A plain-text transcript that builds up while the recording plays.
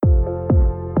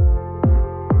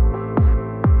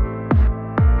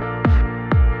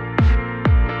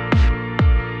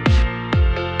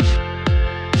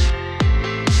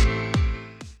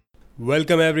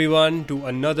Welcome everyone to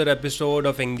another episode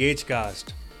of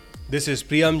EngageCast. This is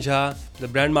Priyam Jha, the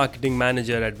brand marketing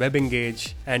manager at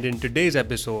WebEngage, and in today's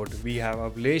episode we have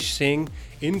Avlesh Singh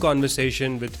in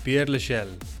conversation with Pierre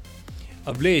Lachelle.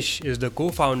 Avlesh is the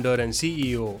co-founder and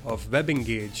CEO of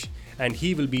WebEngage, and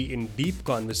he will be in deep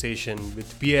conversation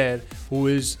with Pierre, who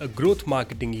is a growth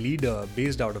marketing leader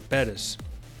based out of Paris.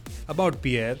 About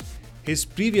Pierre, his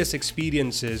previous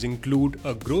experiences include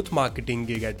a growth marketing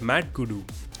gig at Mad Kudu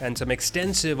and some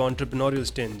extensive entrepreneurial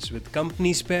stints with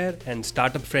CompanySpare and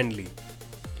Startup Friendly.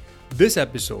 This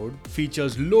episode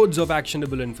features loads of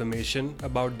actionable information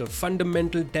about the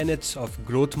fundamental tenets of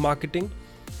growth marketing,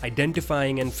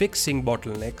 identifying and fixing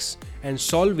bottlenecks, and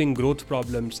solving growth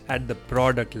problems at the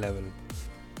product level.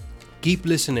 Keep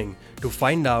listening to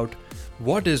find out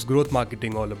what is growth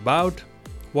marketing all about,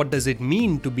 what does it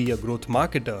mean to be a growth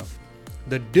marketer,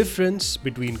 the difference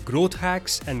between growth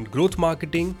hacks and growth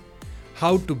marketing,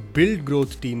 how to build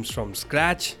growth teams from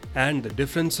scratch, and the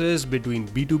differences between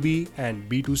B2B and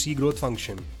B2C growth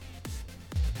function.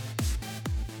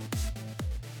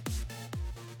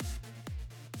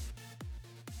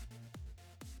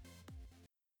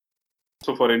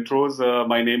 So for intros,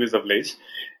 my name is Avlesh,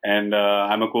 and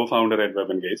I'm a co-founder at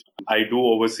WebEngage. I do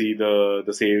oversee the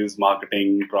sales,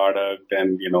 marketing, product,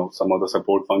 and some of the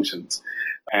support functions.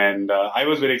 And I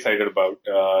was very excited about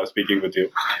speaking with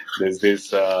you. There's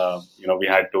this, we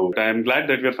had to. I'm glad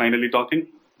that we're finally talking.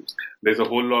 There's a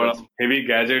whole lot of heavy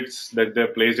gadgets that they're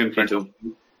placed in front of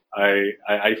me.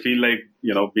 I feel like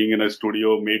being in a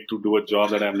studio made to do a job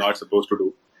that I'm not supposed to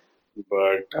do.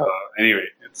 But anyway,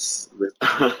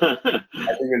 I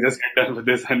think we'll just get done with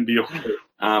this and be okay.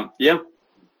 Yeah.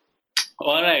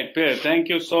 All right, Pierre, thank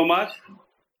you so much.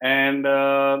 And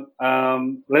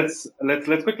let's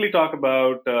quickly talk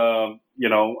about the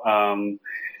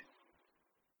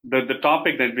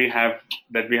topic that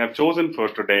we have chosen for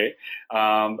today.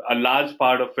 A large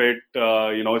part of it,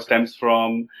 stems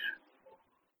from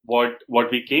what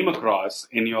we came across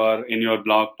in your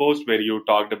blog post where you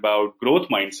talked about growth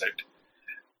mindset.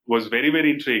 Was very,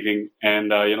 very intriguing,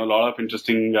 and a lot of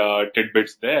interesting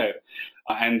tidbits there.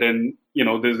 And then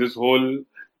there's this whole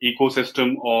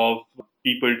ecosystem of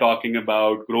people talking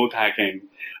about growth hacking,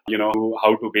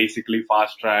 how to basically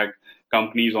fast track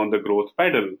companies on the growth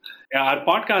pedal. Our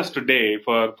podcast today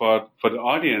for the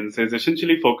audience is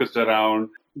essentially focused around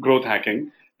growth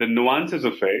hacking, the nuances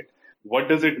of it, what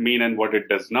does it mean and what it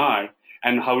does not,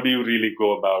 and how do you really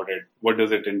go about it? What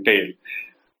does it entail?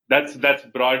 That's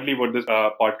broadly what this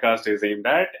podcast is aimed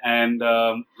at, and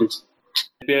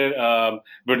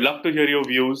would love to hear your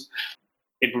views.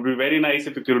 It would be very nice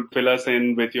if you could fill us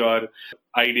in with your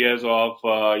ideas of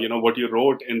what you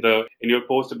wrote in your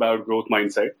post about growth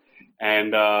mindset,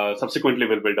 and subsequently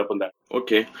we'll build up on that.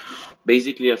 Okay.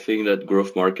 Basically, I think that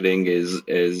growth marketing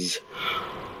is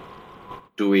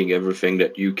doing everything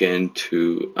that you can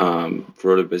to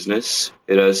grow the business.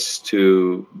 It has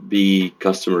to be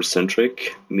customer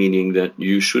centric, meaning that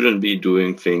you shouldn't be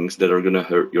doing things that are going to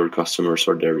hurt your customers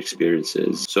or their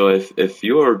experiences. So if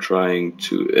you're trying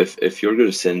to, if you're going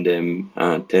to send them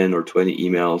 10 or 20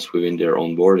 emails within their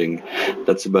onboarding,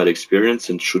 that's a bad experience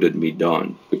and shouldn't be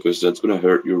done, because that's going to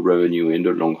hurt your revenue in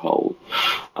the long haul.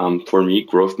 For me,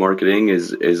 growth marketing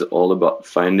is all about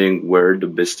finding where the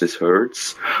business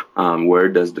hurts, where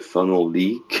does the funnel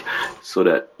leak, so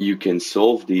that you can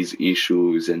solve these issues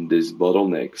and these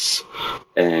bottlenecks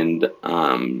and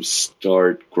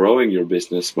start growing your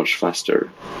business much faster.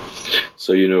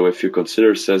 So, if you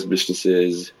consider SaaS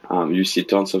businesses, you see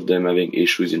tons of them having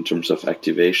issues in terms of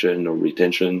activation or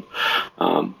retention.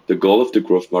 The goal of the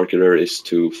growth marketer is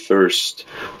to first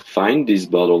find these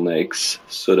bottlenecks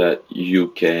so that you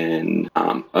can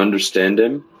understand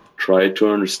them, try to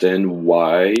understand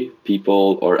why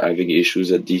people are having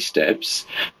issues at these steps,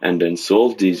 and then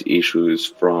solve these issues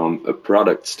from a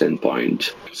product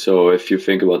standpoint. So if you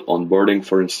think about onboarding,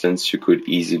 for instance, you could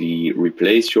easily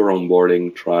replace your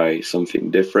onboarding, try something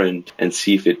different, and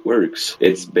see if it works.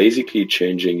 It's basically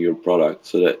changing your product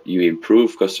so that you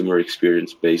improve customer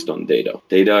experience based on data.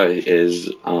 Data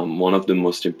is one of the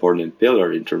most important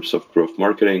pillars in terms of growth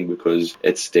marketing, because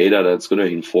it's data that's going to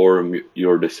inform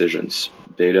your decisions.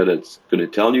 Data that's going to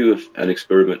tell you if an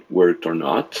experiment worked or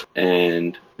not.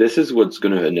 And this is what's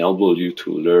going to enable you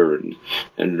to learn.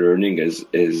 And learning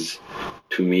is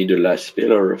to me, the last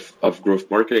pillar of growth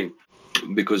marketing,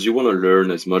 because you want to learn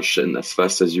as much and as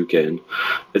fast as you can.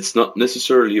 It's not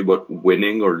necessarily about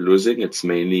winning or losing. It's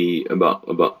mainly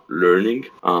about learning,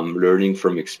 learning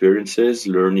from experiences,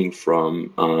 learning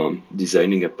from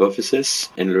designing hypothesis,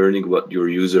 and learning about your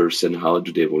users and how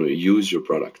do they want to use your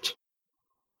product.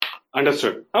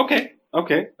 Understood. Okay.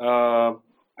 Okay.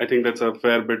 I think that's a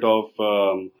fair bit of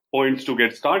points to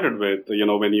get started with,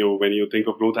 when you think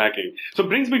of growth hacking. So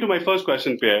brings me to my first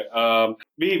question, Pierre.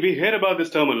 We hear about this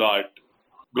term a lot,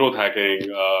 growth hacking,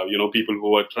 people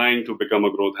who are trying to become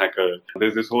a growth hacker.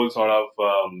 There's this whole sort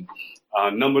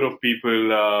of number of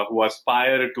people who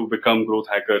aspire to become growth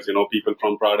hackers, people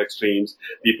from product streams,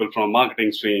 people from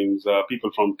marketing streams,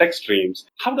 people from tech streams.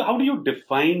 How do you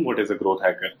define what is a growth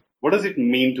hacker? What does it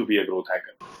mean to be a growth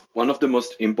hacker? One of the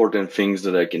most important things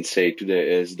that I can say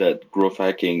today is that growth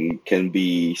hacking can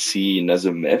be seen as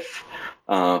a myth,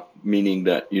 meaning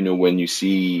that, when you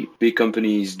see big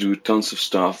companies do tons of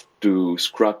stuff to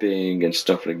scrapping and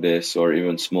stuff like this, or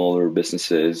even smaller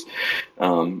businesses,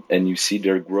 and you see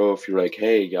their growth, you're like,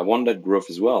 hey, I want that growth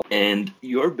as well. And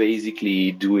you're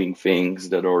basically doing things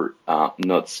that are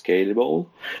not scalable.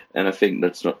 And I think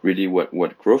that's not really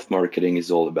what growth marketing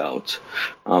is all about.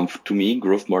 To me,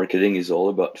 growth marketing is all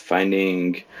about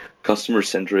finding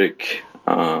customer-centric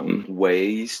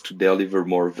ways to deliver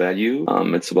more value.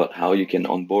 It's about how you can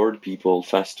onboard people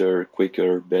faster,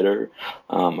 quicker, better,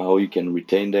 how you can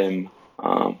retain them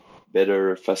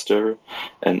better, faster,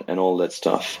 and all that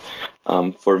stuff.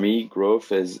 For me,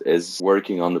 growth is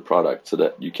working on the product so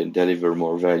that you can deliver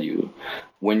more value.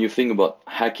 When you think about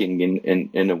hacking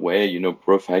in a way,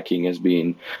 growth hacking has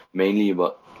been mainly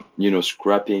about,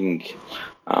 scrapping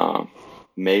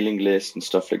mailing lists and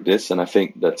stuff like this, and I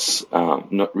think that's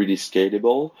not really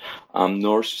scalable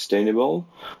nor sustainable.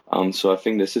 So I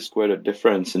think this is quite a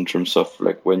difference in terms of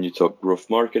like when you talk growth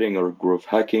marketing or growth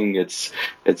hacking, it's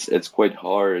quite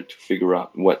hard to figure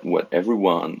out what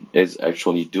everyone is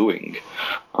actually doing,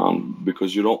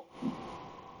 because you don't.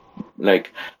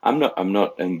 Like I'm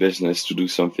not in business to do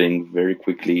something very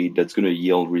quickly that's going to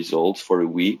yield results for a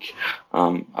week.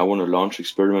 I want to launch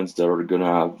experiments that are going to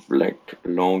have like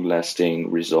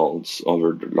long-lasting results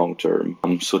over the long term.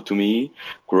 So to me,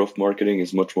 growth marketing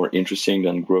is much more interesting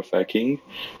than growth hacking.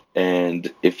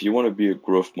 And if you want to be a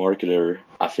growth marketer,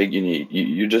 I think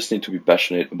you just need to be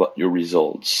passionate about your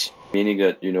results. Meaning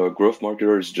that, a growth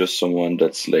marketer is just someone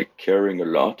that's like caring a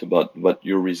lot about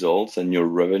your results and your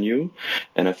revenue.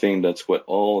 And I think that's what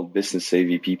all business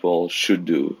savvy people should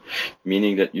do.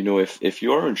 Meaning that, if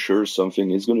you aren't sure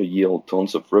something is going to yield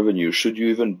tons of revenue, should you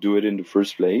even do it in the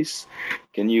first place?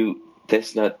 Can you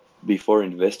test that before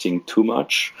investing too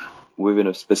much within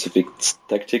a specific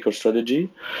tactic or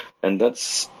strategy? And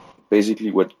that's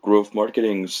basically what growth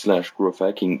marketing / growth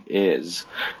hacking is.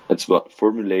 It's about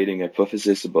formulating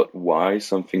hypothesis about why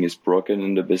something is broken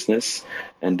in the business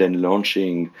and then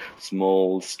launching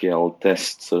small scale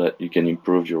tests so that you can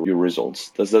improve your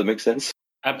results. Does that make sense?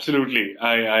 Absolutely.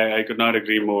 I could not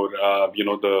agree more.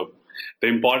 The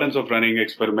importance of running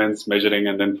experiments, measuring,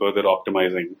 and then further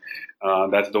optimizing.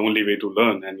 That's the only way to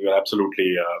learn, and you're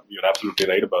absolutely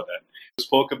right about that. You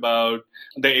spoke about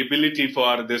the ability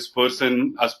for this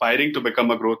person aspiring to become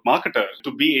a growth marketer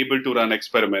to be able to run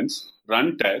experiments,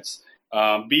 run tests,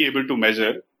 be able to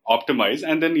measure, optimize,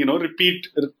 and then repeat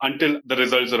until the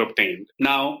results are obtained.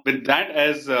 Now, with that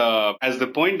as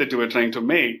the point that you were trying to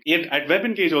make, at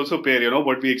WebEngage also, Pierre,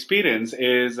 what we experience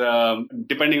is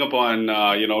depending upon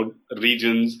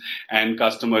regions and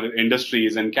customer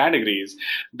industries and categories,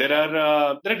 there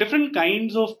are different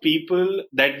kinds of people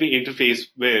that we interface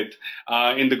with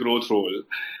in the growth role.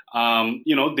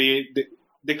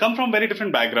 They come from very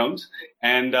different backgrounds,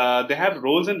 and they have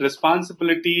roles and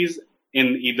responsibilities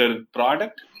in either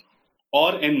product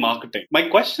or in marketing. My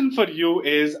question for you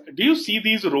is, do you see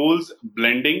these roles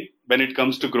blending when it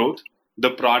comes to growth,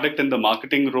 the product and the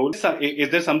marketing role? Is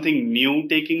there something new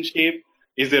taking shape?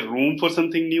 Is there room for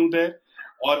something new there?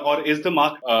 Or is is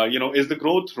the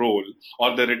growth role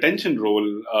or the retention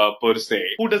role per se,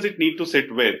 who does it need to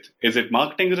sit with? Is it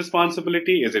marketing's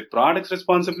responsibility? Is it product's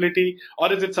responsibility?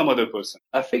 Or is it some other person?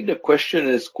 I think the question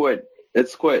is quite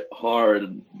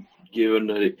hard, given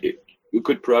that you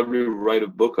could probably write a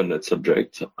book on that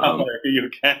subject. You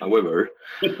can. However,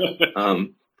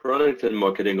 product and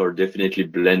marketing are definitely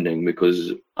blending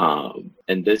because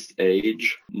in this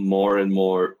age, more and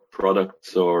more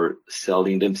products are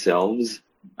selling themselves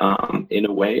in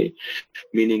a way,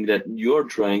 meaning that you're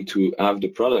trying to have the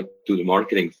product do the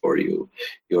marketing for you.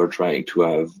 You're trying to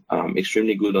have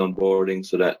extremely good onboarding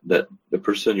so that the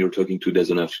person you're talking to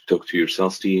doesn't have to talk to your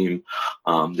sales team.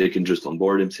 They can just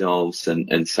onboard themselves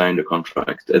and sign the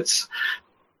contract.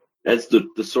 That's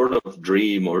the sort of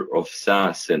dream of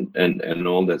SaaS and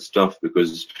all that stuff,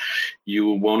 because you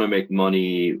want to make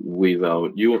money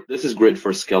without you. This is great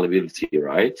for scalability,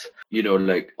 right?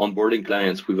 Like onboarding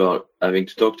clients without having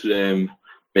to talk to them,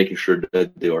 making sure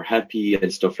that they are happy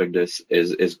and stuff like this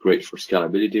is great for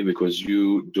scalability because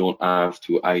you don't have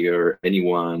to hire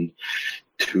anyone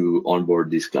to onboard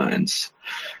these clients.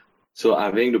 So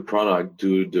having the product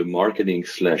do the marketing /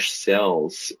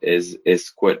 sales is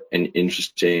quite an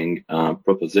interesting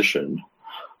proposition.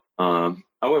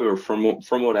 However, from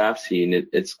what I've seen,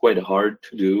 it's quite hard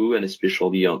to do, and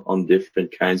especially on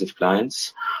different kinds of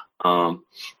clients. I've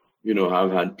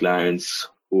had clients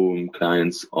whom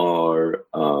clients are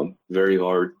very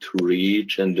hard to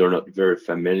reach, and they're not very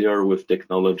familiar with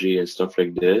technology and stuff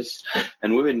like this.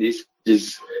 And within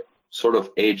these sort of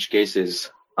edge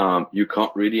cases, you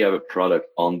can't really have a product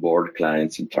onboard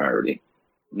clients entirely.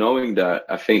 Knowing that,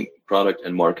 I think product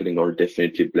and marketing are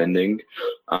definitely blending.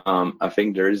 I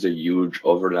think there is a huge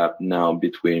overlap now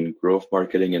between growth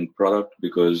marketing and product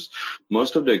because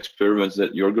most of the experiments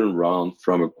that you're going to run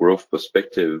from a growth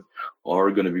perspective are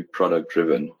going to be product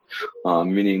driven.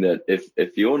 Meaning that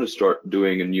if you want to start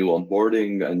doing a new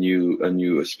onboarding, a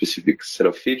new specific set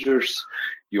of features,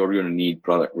 you're going to need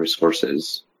product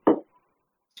resources.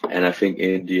 And I think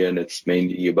in the end, it's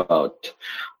mainly about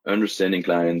understanding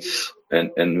clients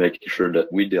and making sure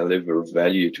that we deliver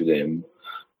value to them.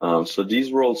 So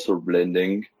these roles are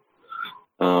blending,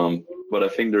 but I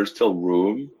think there's still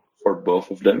room for both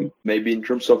of them, maybe in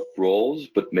terms of roles,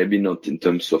 but maybe not in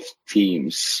terms of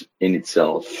teams in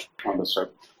itself. Understood.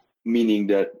 Meaning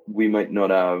that we might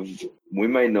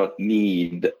not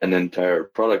need an entire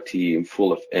product team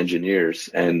full of engineers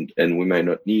and we might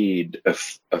not need a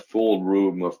full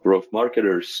room of growth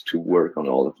marketers to work on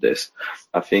all of this.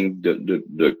 I think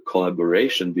the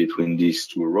collaboration between these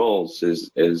two roles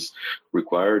is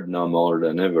required now more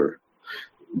than ever.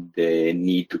 They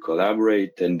need to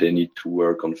collaborate and they need to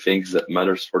work on things that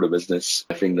matters for the business.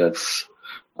 I think that's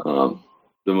the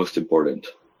most important.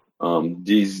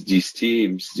 These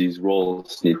teams, these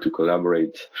roles need to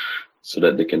collaborate so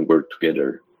that they can work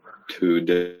together to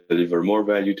deliver more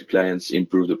value to clients,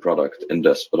 improve the product, and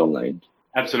thus bottom line.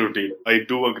 Absolutely. I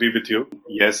do agree with you.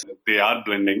 Yes, they are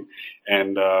blending,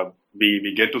 and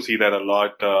we get to see that a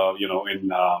lot, in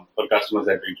for customers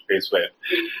that we face with.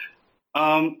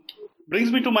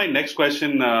 Brings me to my next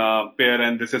question, Per,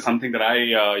 and this is something that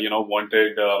I,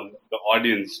 wanted the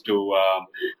audience to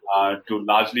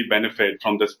largely benefit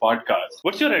from this podcast.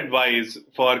 What's your advice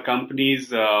for companies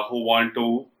who want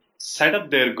to set up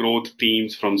their growth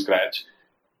teams from scratch?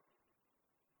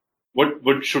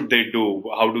 What should they do?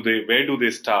 Where do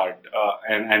they start?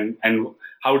 And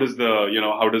how does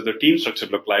the team structure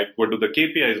look like? What do the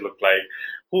KPIs look like?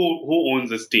 Who owns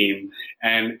this team?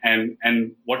 And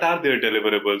what are their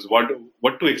deliverables?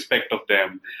 What to expect of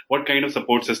them? What kind of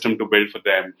support system to build for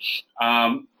them?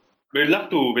 We'd love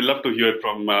to hear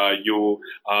from you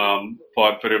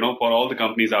for all the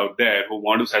companies out there who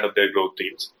want to set up their growth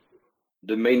teams.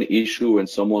 The main issue when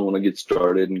someone want to get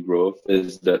started in growth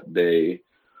is that they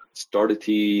start a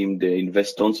team, they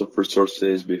invest tons of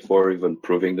resources before even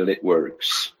proving that it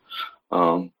works.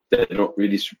 They don't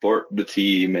really support the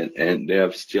team and they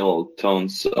have still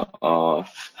tons of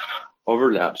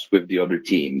overlaps with the other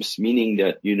teams, meaning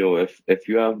that, if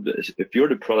you're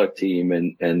the product team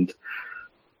and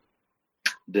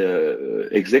the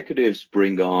executives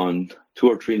bring on 2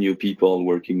 or 3 new people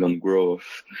working on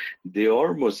growth, they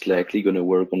are most likely going to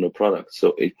work on the product.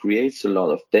 So it creates a lot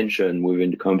of tension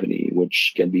within the company,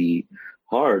 which can be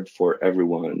hard for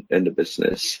everyone in the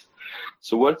business.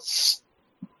 So what's,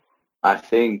 I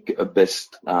think, a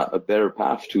better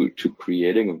path to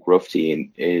creating a growth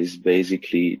team is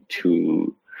basically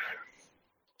to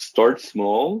start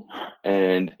small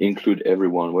and include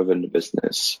everyone within the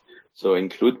business. So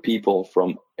include people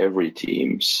from every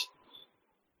teams.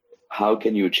 How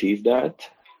can you achieve that?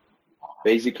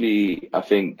 Basically, I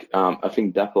think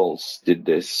Dapples did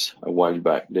this a while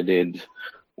back. They did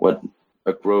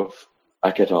a growth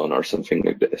hackathon or something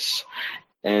like this.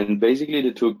 And basically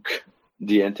they took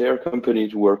the entire company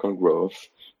to work on growth.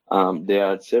 They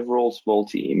had several small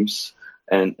teams.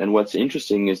 And what's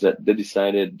interesting is that they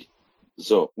decided,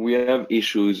 so we have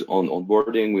issues on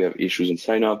onboarding, we have issues in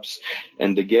signups,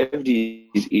 and they gave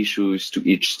these issues to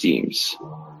each teams.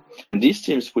 And these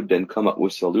teams would then come up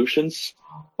with solutions,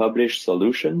 publish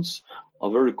solutions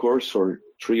over the course of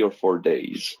 3 or 4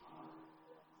 days.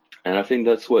 And I think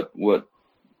that's what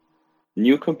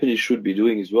new companies should be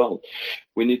doing as well.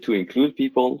 We need to include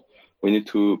people. We need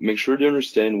to make sure they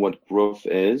understand what growth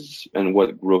is and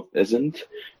what growth isn't.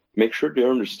 Make sure they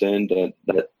understand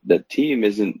that team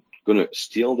isn't going to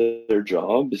steal their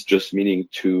job. It's just meaning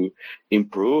to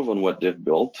improve on what they've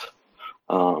built.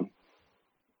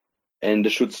 And they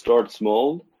should start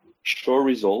small, show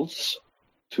results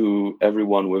to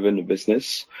everyone within the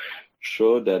business,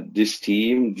 show that this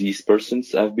team, these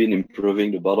persons have been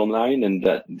improving the bottom line and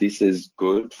that this is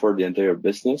good for the entire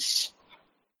business.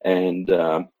 And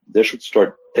they should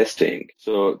start testing.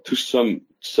 So to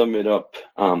sum it up,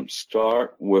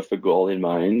 start with a goal in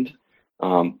mind.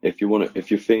 If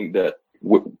you think that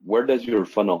where does your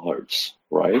funnel hurts,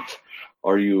 right?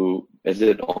 Is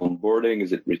it onboarding?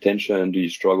 Is it retention? Do you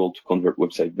struggle to convert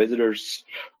website visitors?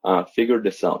 Figure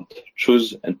this out.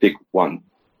 Choose and pick one.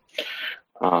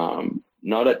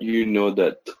 Now that you know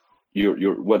that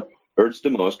what hurts the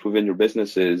most within your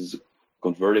business is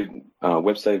converting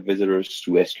website visitors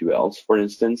to SQLs, for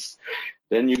instance,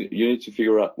 then you need to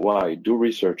figure out why. Do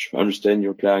research, understand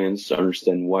your clients,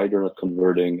 understand why they're not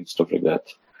converting, and stuff like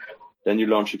that. Then you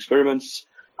launch experiments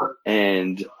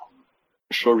and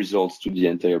show results to the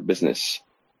entire business.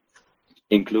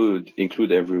 Include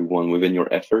everyone within your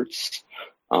efforts.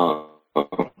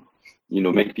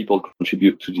 Make people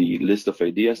contribute to the list of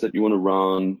ideas that you want to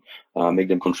run. Make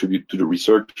them contribute to the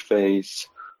research phase.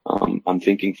 I'm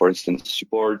thinking, for instance,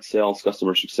 support, sales,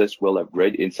 customer success will have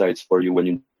great insights for you when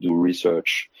you do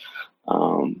research,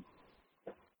 and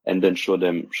then show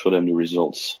them the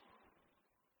results.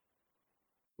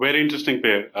 Very interesting,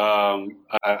 Pierre.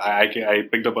 I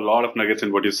picked up a lot of nuggets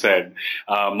in what you said.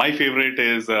 My favorite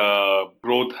is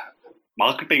growth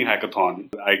marketing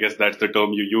hackathon. I guess that's the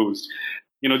term you used.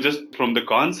 Just from the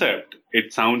concept,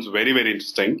 it sounds very, very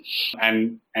interesting.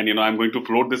 And I'm going to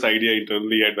float this idea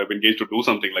internally at WebEngage to do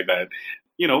something like that.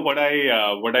 What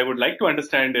I would like to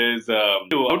understand is how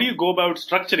do you go about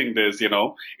structuring this?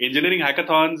 Engineering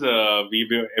hackathons,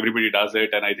 everybody does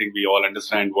it, and I think we all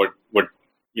understand what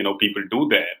people do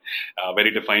there.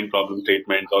 Very defined problem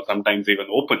statements, or sometimes even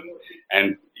open,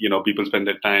 and people spend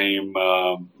their time,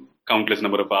 countless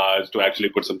number of hours to actually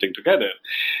put something together.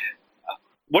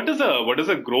 What does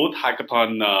a growth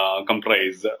hackathon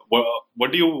comprise? What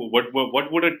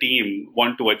would a team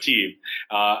want to achieve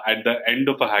at the end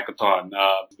of a hackathon,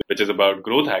 which is about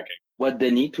growth hacking? What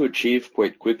they need to achieve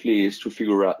quite quickly is to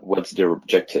figure out what's their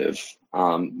objective.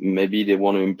 Maybe they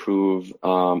want to improve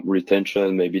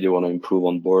retention. Maybe they want to improve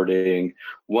onboarding.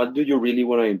 What do you really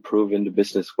want to improve in the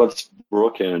business? What's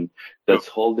broken that's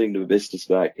holding the business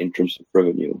back in terms of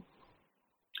revenue?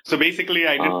 So basically,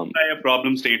 identify a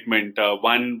problem statement,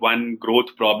 one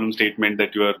growth problem statement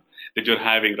that you're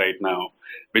having right now,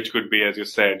 which could be, as you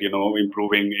said,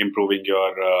 improving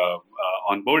your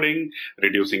onboarding,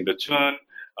 reducing the churn.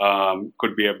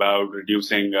 Could be about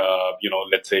reducing,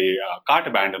 let's say, cart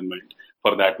abandonment,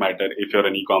 for that matter, if you're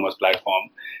an e-commerce platform.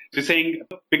 So saying,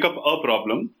 pick up a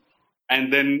problem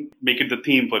and then make it the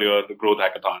theme for your growth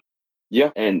hackathon.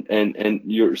 Yeah, and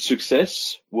your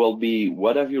success will be,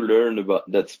 what have you learned about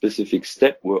that specific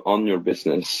step on your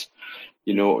business?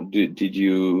 Did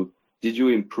you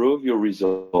improve your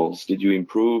results? Did you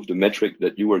improve the metric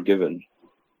that you were given?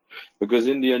 Because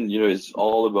in the end, it's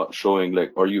all about showing,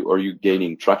 like, are you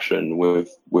gaining traction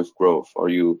with growth? Are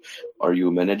you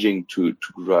managing to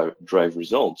drive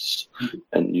results?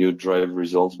 And you drive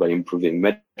results by improving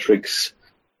metrics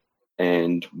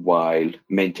and while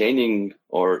maintaining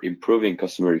or improving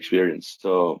customer experience.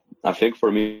 So I think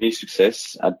for me,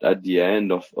 success at the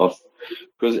end of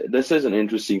because this is an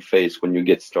interesting phase when you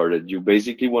get started. You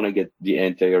basically want to get the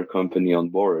entire company on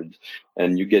board,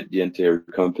 and you get the entire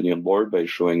company on board by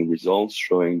showing results,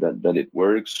 showing that it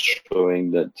works, showing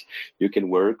that you can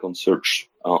work on such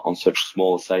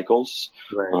small cycles,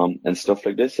 right, and stuff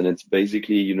like this. And it's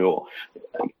basically,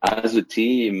 as a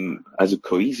team, as a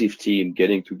cohesive team,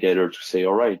 getting together to say,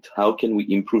 all right, how can we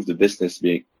improve the business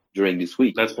during this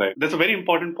week? That's right. That's a very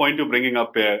important point you're bringing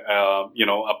up there,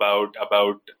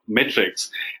 about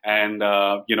metrics and,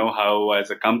 how as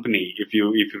a company, if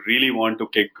you really want to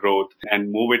kick growth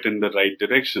and move it in the right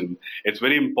direction, it's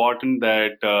very important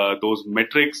that those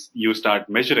metrics you start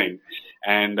measuring,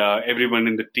 and everyone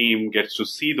in the team gets to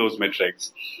see those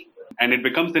metrics. And it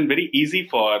becomes then very easy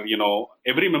for,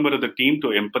 every member of the team to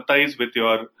empathize with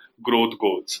your growth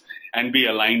goals and be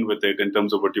aligned with it in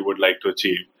terms of what you would like to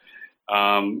achieve.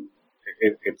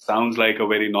 It sounds like a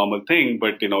very normal thing,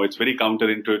 but it's very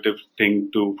counterintuitive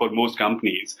thing for most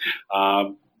companies,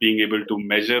 being able to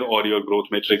measure all your growth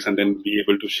metrics and then be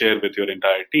able to share with your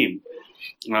entire team.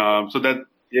 So that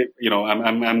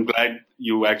I'm glad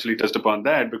you actually touched upon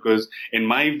that, because in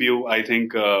my view, I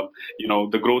think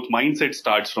the growth mindset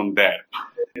starts from there.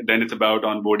 Then it's about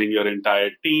onboarding your entire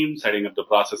team, setting up the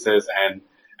processes,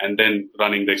 and then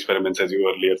running the experiments, as you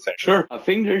earlier said. Sure. I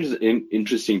think there's an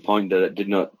interesting point that I did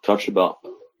not touch about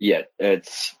yet.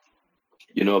 It's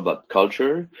about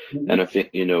culture. Mhm. And I think,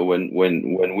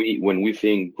 when we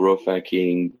think growth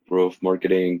hacking, growth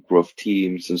marketing, growth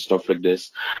teams and stuff like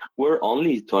this, we're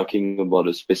only talking about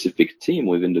a specific team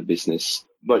within the business.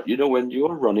 But when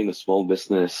you're running a small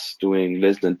business doing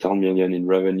less than 10 million in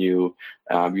revenue,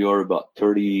 you're about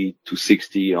 30 to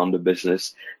 60 on the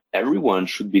business, everyone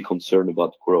should be concerned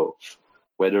about growth.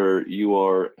 Whether you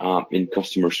are in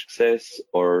customer success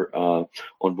or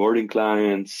onboarding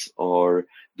clients or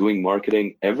doing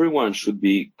marketing, everyone should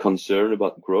be concerned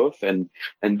about growth. And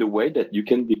the way that you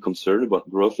can be concerned about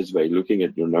growth is by looking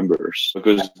at your numbers,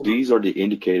 because these are the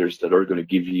indicators that are going to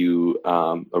give you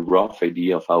a rough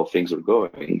idea of how things are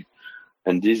going.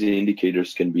 And these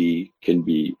indicators can be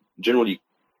generally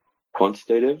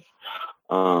quantitative,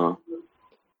 uh,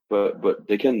 but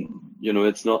they can,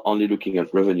 it's not only looking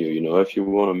at revenue. If you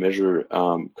want to measure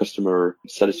customer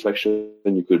satisfaction,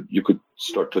 you could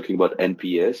start talking about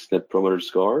NPS, Net Promoter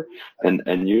Score,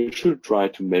 and you should try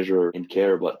to measure and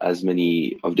care about as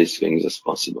many of these things as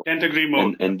possible. Can't agree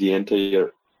more. And the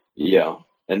entire yeah.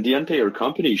 And the entire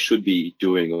company should be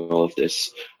doing all of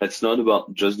this. It's not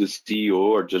about just the CEO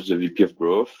or just the VP of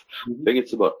growth. I think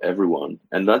it's about everyone.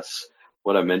 And that's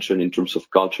what I mentioned in terms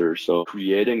of culture. So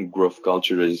creating growth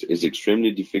culture is extremely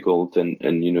difficult,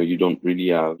 and you don't really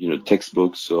have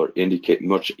textbooks or indicate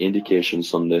much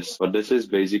indications on this. But this is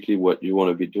basically what you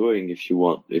want to be doing if you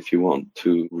want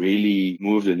to really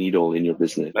move the needle in your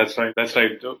business. That's right. That's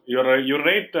right. You're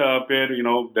right, Pierre.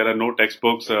 There are no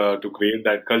textbooks to create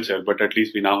that culture, but at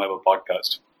least we now have a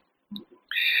podcast.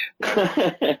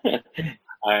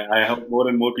 I hope more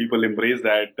and more people embrace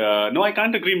that. No, I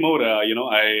can't agree more. I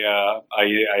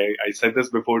said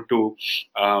this before too.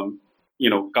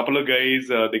 Couple of guys,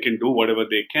 they can do whatever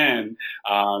they can,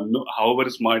 however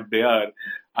smart they are,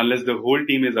 unless the whole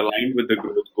team is aligned with the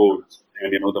growth goals.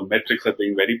 And the metrics are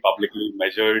being very publicly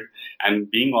measured and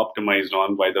being optimized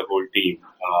on by the whole team.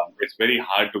 It's very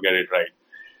hard to get it right.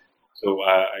 So,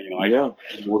 I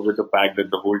more with the fact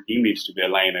that the whole team needs to be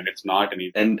aligned, and it's not an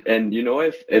easy. And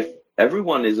if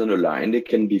everyone isn't aligned, it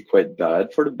can be quite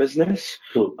bad for the business.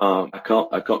 True. I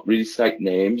can't really cite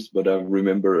names, but I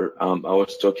remember I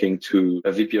was talking to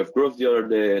a VP of growth the other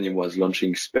day, and he was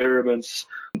launching experiments.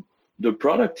 The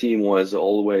product team was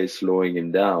always slowing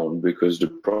him down because the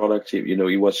product team,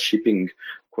 he was shipping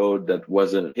code that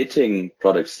wasn't hitting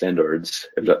product standards,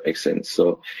 if that makes sense.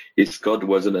 So his code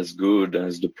wasn't as good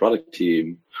as the product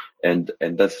team, and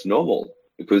that's normal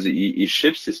because he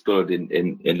ships his code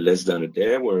in less than a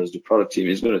day, whereas the product team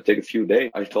is going to take a few days.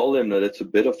 I told him that it's a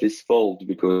bit of his fault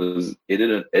because he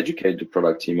didn't educate the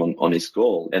product team on his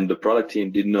goal, and the product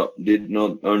team did not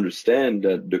understand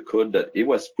that the code that he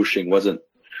was pushing wasn't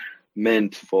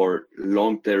meant for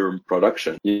long-term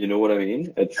production. You know what I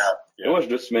mean? It was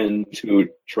just meant to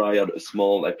try out a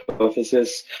small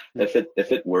hypothesis. If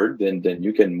it worked, then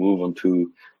you can move on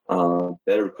to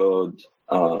better code,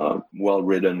 well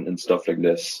written and stuff like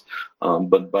this.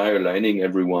 But by aligning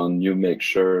everyone, you make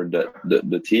sure that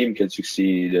the team can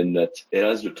succeed and that it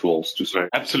has the tools to succeed. Right.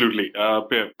 Absolutely.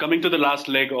 Pierre, coming to the last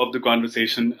leg of the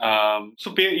conversation.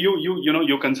 So Pierre,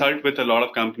 you consult with a lot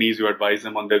of companies, you advise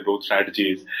them on their growth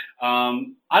strategies.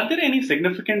 Are there any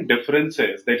significant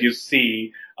differences that you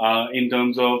see in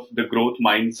terms of the growth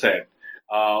mindset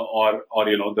or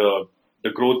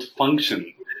the growth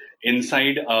function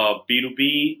inside a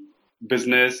B2B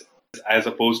business as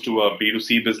opposed to a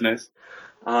B2C business?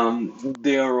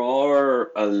 There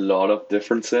are a lot of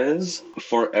differences.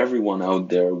 For everyone out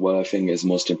there, what I think is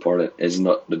most important is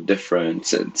not the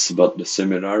difference, it's about the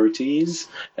similarities.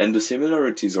 And the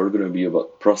similarities are going to be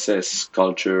about process,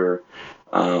 culture,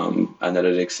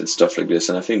 analytics and stuff like this.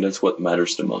 And I think that's what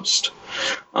matters the most.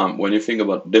 When you think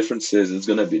about differences, it's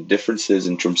going to be differences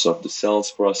in terms of the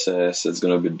sales process. It's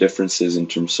going to be differences in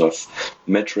terms of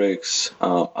metrics,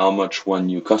 how much one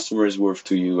new customer is worth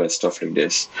to you and stuff like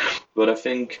this. But I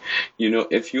think,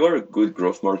 if you are a good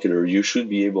growth marketer, you should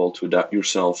be able to adapt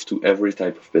yourself to every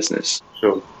type of business.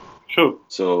 Sure.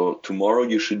 So tomorrow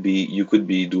you could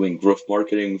be doing growth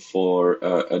marketing for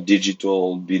a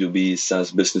digital B2B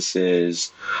SaaS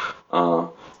businesses,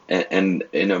 and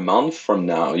in a month from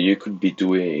now you could be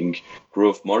doing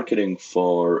growth marketing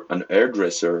for an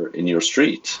hairdresser in your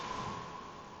street.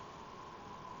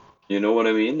 You know what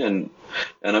I mean? And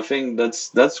I think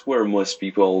that's where most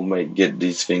people might get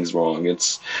these things wrong.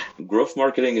 It's growth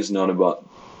marketing is not about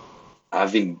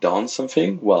having done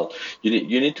something. Well,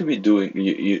 you need to be doing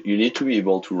you need to be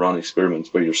able to run experiments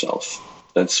by yourself.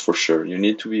 That's for sure. You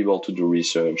need to be able to do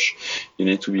research. You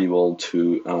need to be able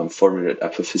to formulate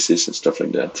hypotheses and stuff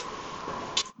like that.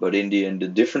 But in the end, the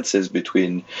differences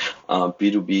between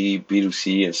B2B,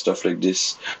 B2C, and stuff like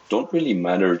this don't really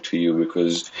matter to you,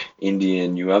 because in the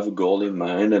end, you have a goal in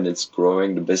mind and it's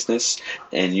growing the business,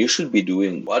 and you should be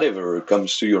doing whatever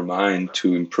comes to your mind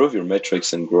to improve your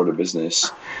metrics and grow the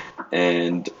business.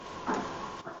 And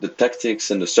the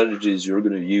tactics and the strategies you're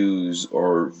going to use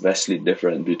are vastly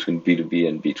different between B2B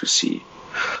and B2C.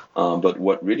 But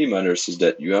what really matters is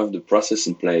that you have the process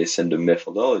in place and the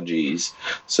methodologies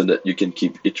so that you can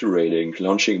keep iterating,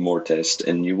 launching more tests,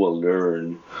 and you will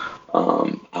learn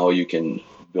how you can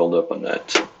build up on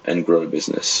that and grow the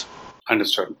business.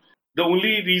 Understood. The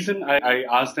only reason I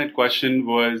asked that question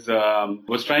was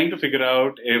trying to figure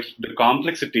out if the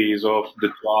complexities of the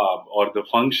job or the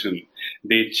function,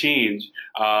 they change.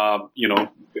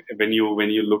 When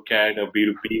you look at a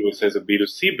B2B versus a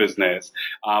B2C business,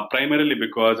 primarily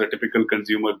because a typical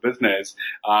consumer business,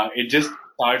 it just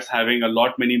starts having a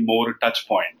lot many more touch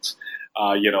points.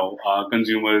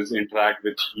 Consumers interact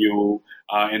with you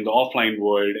in the offline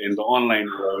world, in the online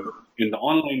world. In the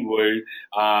online world,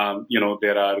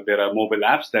 there are mobile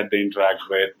apps that they interact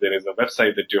with. There is a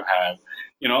website that you have,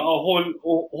 a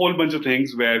whole bunch of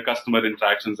things where customer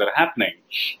interactions are happening.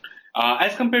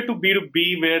 As compared to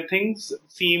B2B, where things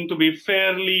seem to be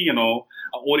fairly,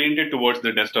 oriented towards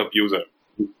the desktop user,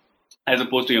 as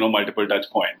opposed to, multiple touch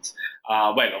points.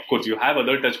 Well, of course, you have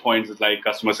other touch points like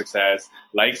customer success,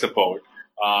 like support,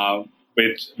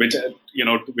 which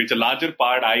a larger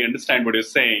part, I understand what you're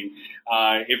saying.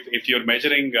 If you're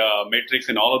measuring metrics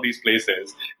in all of these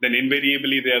places, then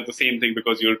invariably they are the same thing,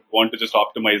 because you want to just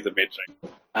optimize the metric.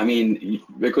 I mean,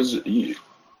 because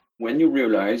when you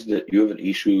realize that you have an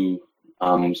issue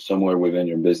somewhere within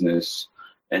your business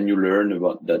and you learn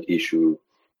about that issue,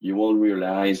 you will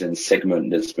realize and segment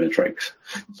this metrics.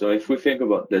 So if we think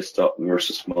about desktop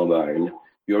versus mobile,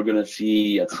 you're going to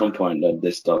see at some point that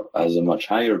desktop has a much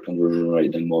higher conversion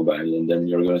rate than mobile. And then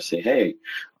you're going to say, hey,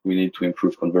 we need to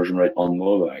improve conversion rate on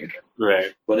mobile.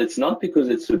 Right. But it's not because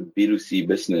it's a B2C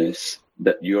business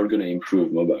that you're going to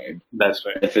improve mobile. That's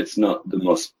right. If it's not the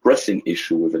most pressing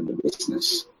issue within the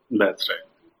business. That's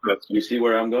right. You see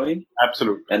where I'm going?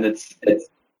 Absolutely. And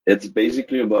it's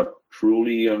basically about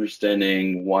truly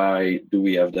understanding why do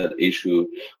we have that issue,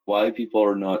 why people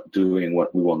are not doing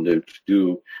what we want them to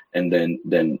do, and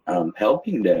then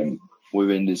helping them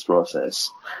within this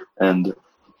process. And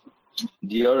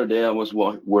the other day I was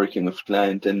working with a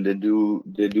client, and they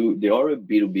are a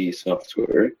B2B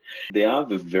software. They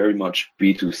have a very much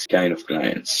B2C kind of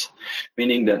clients,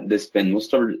 meaning that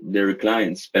their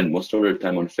clients spend most of their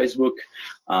time on Facebook.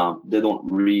 They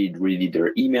don't read really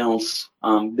their emails.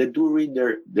 They do read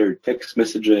their text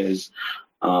messages,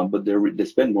 but they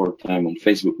spend more time on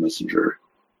Facebook Messenger.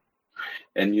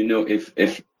 And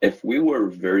if we were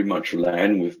very much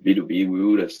aligned with B2B, we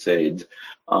would have said,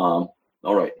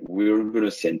 all right, we're going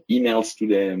to send emails to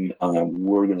them.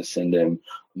 We're going to send them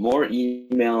more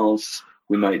emails.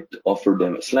 We might offer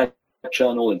them a Slack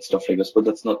channel and stuff like this, but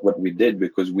that's not what we did,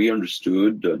 because we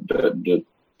understood the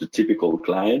typical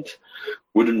client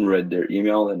wouldn't read their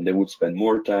email, and they would spend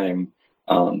more time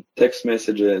text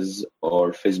messages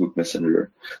or Facebook Messenger.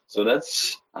 So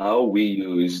that's how we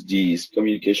use these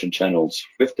communication channels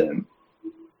with them.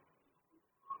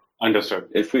 Understood.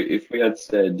 If we had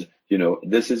said,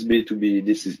 this is B2B,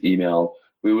 this is email,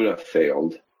 we would have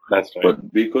failed. That's right.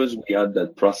 But because we had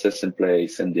that process in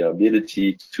place and the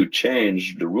ability to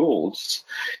change the rules,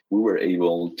 we were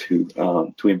able to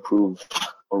improve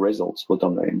our results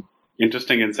bottom line.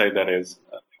 Interesting insight that is.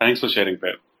 Thanks for sharing,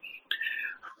 Per.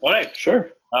 All right.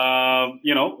 Sure.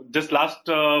 Just last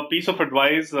piece of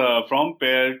advice from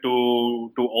Per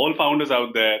to all founders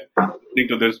out there listening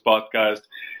to this podcast.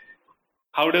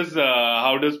 What does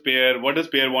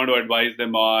Per want to advise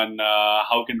them on?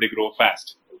 How can they grow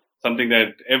fast? Something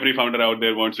that every founder out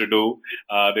there wants to do.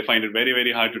 They find it very,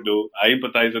 very hard to do. I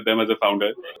empathize with them as a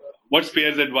founder. What's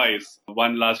Per's advice?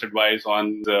 One last advice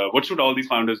on what should all these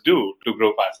founders do to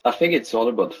grow fast? I think it's all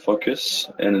about focus,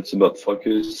 and it's about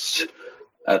focus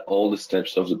at all the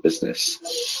steps of the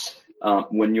business.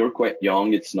 When you're quite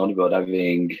young, it's not about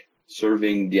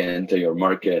serving the entire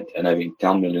market and having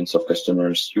 10 millions of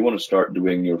customers. You want to start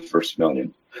doing your first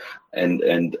million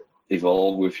and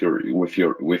evolve with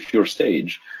your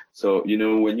stage. So,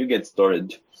 when you get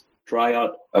started, try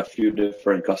out a few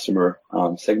different customer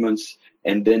segments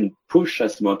and then push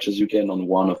as much as you can on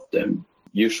one of them.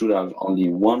 You should have only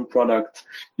one product.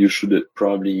 You should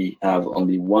probably have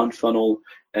only one funnel.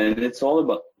 And it's all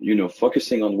about,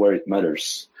 focusing on where it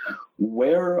matters.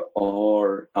 Where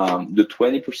are the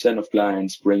 20% of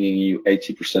clients bringing you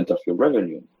 80% of your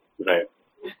revenue? Right.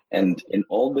 And in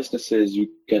all businesses, you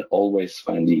can always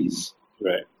find these.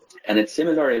 Right. And it's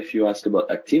similar if you ask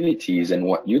about activities and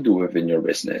what you do within your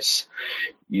business.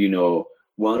 You know,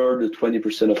 what are the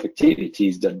 20% of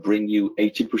activities that bring you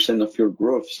 80% of your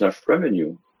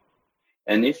growth/revenue?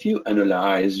 And if you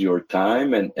analyze your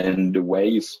time and the way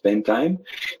you spend time,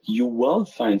 you will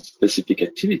find specific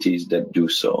activities that do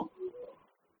so.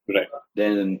 Right.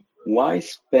 Then why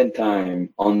spend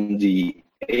time on the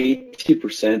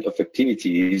 80% of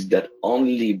activities that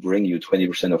only bring you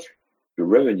 20% of your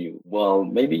revenue? Well,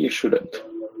 maybe you shouldn't.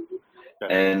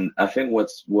 Okay. And I think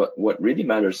what really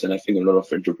matters, and I think a lot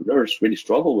of entrepreneurs really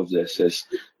struggle with this, is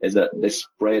that they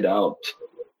spread out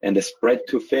and they spread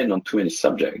too thin on too many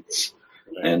subjects.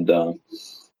 Right. And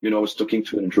you know, I was talking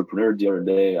to an entrepreneur the other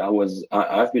day.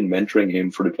 I've been mentoring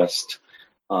him for the past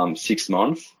 6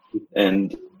 months,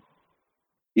 and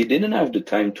he didn't have the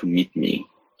time to meet me.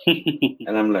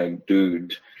 And I'm like,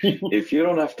 dude, if you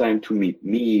don't have time to meet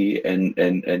me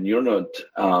and you're not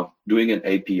doing an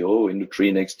APO in the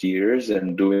 3 next years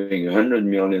and doing 100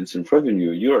 millions in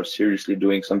revenue, you are seriously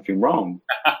doing something wrong.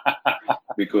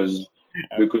 because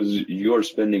you're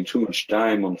spending too much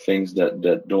time on things that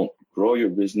don't grow your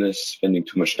business, spending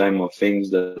too much time on things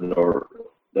that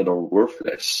are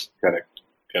worthless. Correct.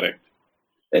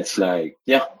 It's like,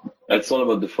 yeah, it's all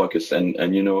about the focus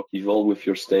and you know, evolve with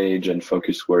your stage and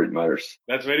focus where it matters.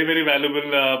 That's very, very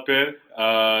valuable, Pierre.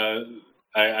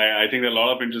 I think there are a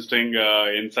lot of interesting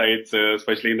insights,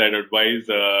 especially in that advice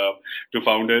to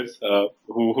founders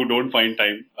who don't find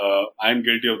time. I'm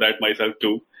guilty of that myself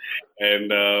too. And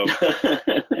no,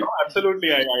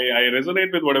 absolutely, I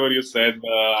resonate with whatever you said.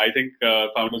 I think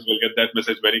founders will get that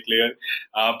message very clear.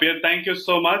 Pierre, thank you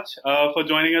so much for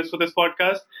joining us for this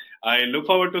podcast. I look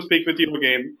forward to speak with you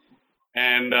again,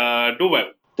 and do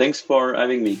well. Thanks for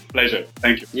having me. Pleasure.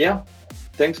 Thank you. Yeah,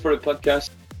 thanks for the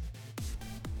podcast.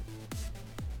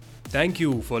 Thank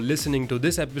you for listening to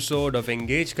this episode of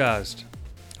EngageCast.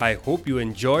 I hope you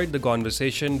enjoyed the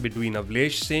conversation between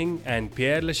Avlesh Singh and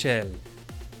Pierre Lachelle.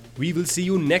 We will see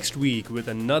you next week with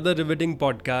another riveting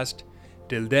podcast.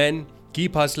 Till then,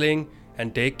 keep hustling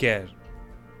and take care.